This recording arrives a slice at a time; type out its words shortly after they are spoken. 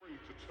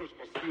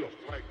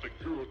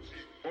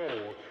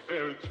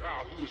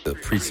The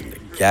preaching the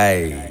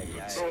gay.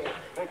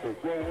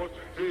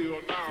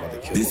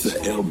 This a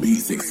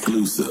LB's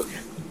exclusive.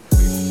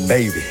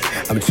 Baby,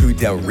 I'm too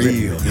damn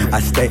real.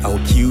 I stay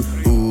on cue,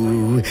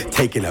 ooh,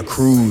 taking a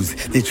cruise.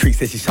 The trick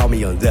said she saw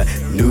me on the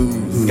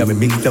news. Got me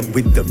mixed up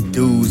with them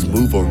dudes.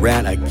 Move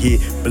around, I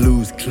get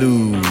blues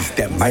clues.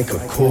 That Michael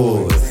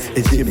Kors,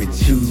 and Jimmy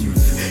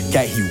Choos.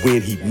 Guy he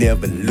win, he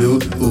never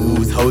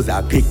lose. Hoes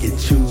I pick and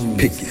choose.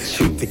 Pick and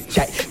choose. The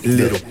guy,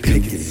 little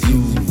pick and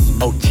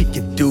choose. Oh,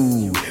 chicken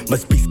dude,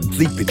 must be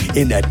sleeping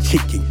in a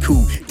chicken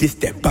coop. This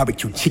that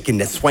barbecue chicken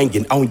that's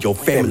swinging on your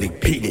family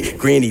picnic.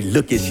 Granny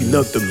looking, she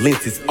love them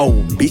lenses. Oh,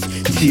 bitch,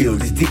 chill,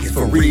 this dick is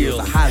for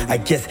real. I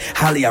guess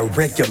highly I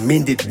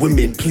recommend it.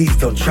 Women, please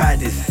don't try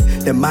this.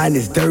 The mind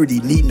is dirty,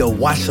 need no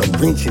washer,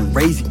 wrenching,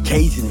 raising,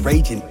 Cajun,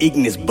 raging,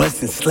 ignorance,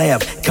 busting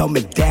slab,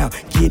 coming down,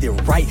 get it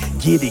right,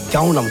 get it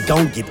gone, I'm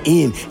gon' get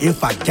in.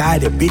 If I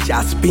got it, bitch,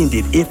 I spend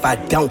it. If I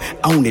don't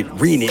own it,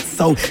 rent it,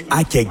 so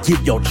I can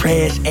give your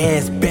trash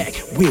ass back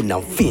when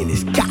I'm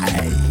finished,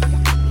 guy.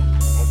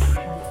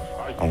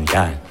 On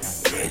God.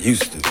 Yeah,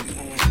 used to be.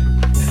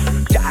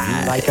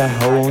 God. Like a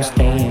hoe on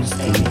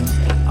standstill,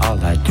 all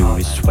I do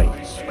is sway.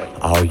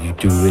 All you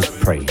do is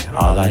pray.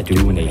 All I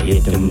do when they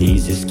hit them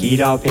knees is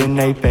skeet off in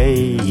they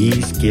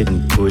face.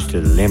 Getting pushed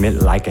to the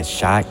limit like a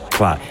shot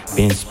clock.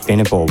 Been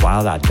spinning for a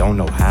while, I don't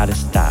know how to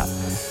stop.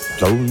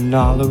 Floating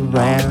all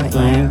around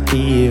in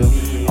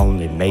field,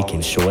 only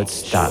making short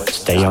stops.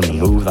 Stay on the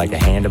move like the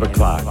hand of a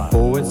clock.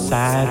 Forward,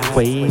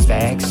 sideways,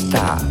 back,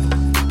 stop.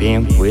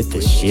 Been with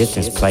the shit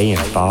since playing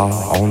ball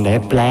on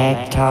that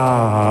black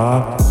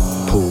top.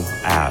 Pull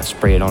out,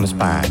 spray it on the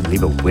spine,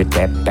 leave it with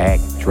that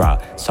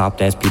backdrop.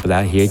 Soft ass people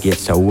out here get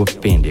so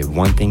offended.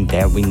 One thing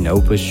that we know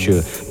for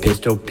sure,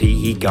 Pistol P,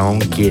 he gon'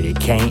 get it.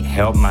 Can't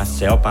help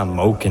myself, I'm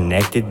more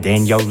connected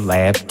than your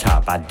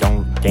laptop. I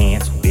don't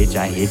dance, bitch,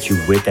 I hit you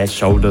with that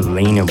shoulder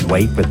lean and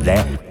wait for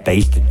that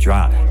bass to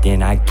drop.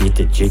 Then I get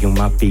to jigging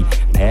my feet.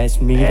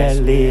 Pass me that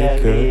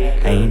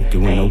liquor. I ain't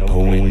doing no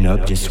pulling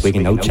up, just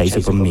swigging, no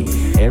chasing for me.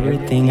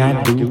 Everything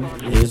I do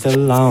is a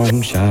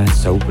long shot.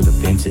 Over the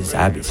fences,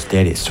 I be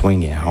steady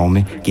swinging,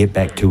 homie. Get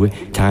back to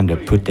it, time to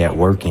put that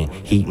work in.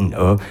 Heating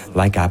up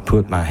like I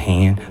put my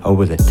hand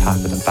over the top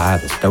of the fire,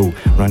 the stove.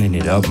 Running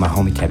it up, my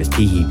homie Tavis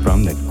T, he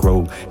from the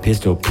Grove.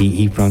 Pistol P,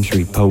 he from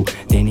Shreveport.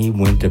 Then he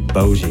went to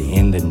Bossier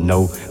in the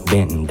no.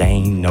 Benton, they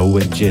ain't know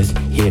it, just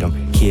hit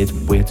him. Kids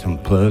with some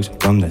plugs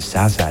from the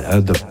south side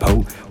of the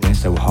boat. Went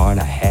so hard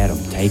I had them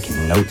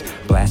taking notes,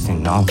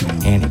 blasting off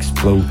and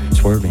explode,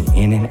 swerving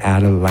in and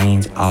out of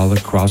lanes all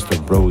across the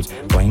roads,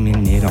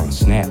 blaming it on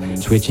Snap,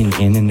 switching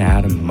in and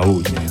out of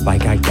modes,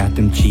 like I got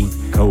them cheat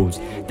codes.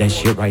 That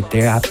shit right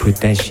there, I put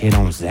that shit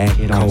on Zach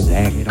Cole.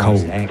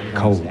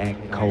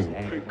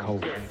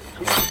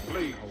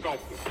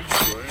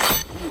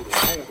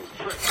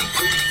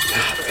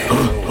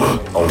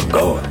 Oh,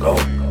 go.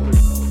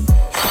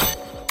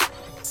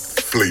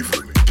 Flavor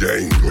the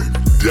game,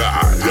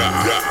 die.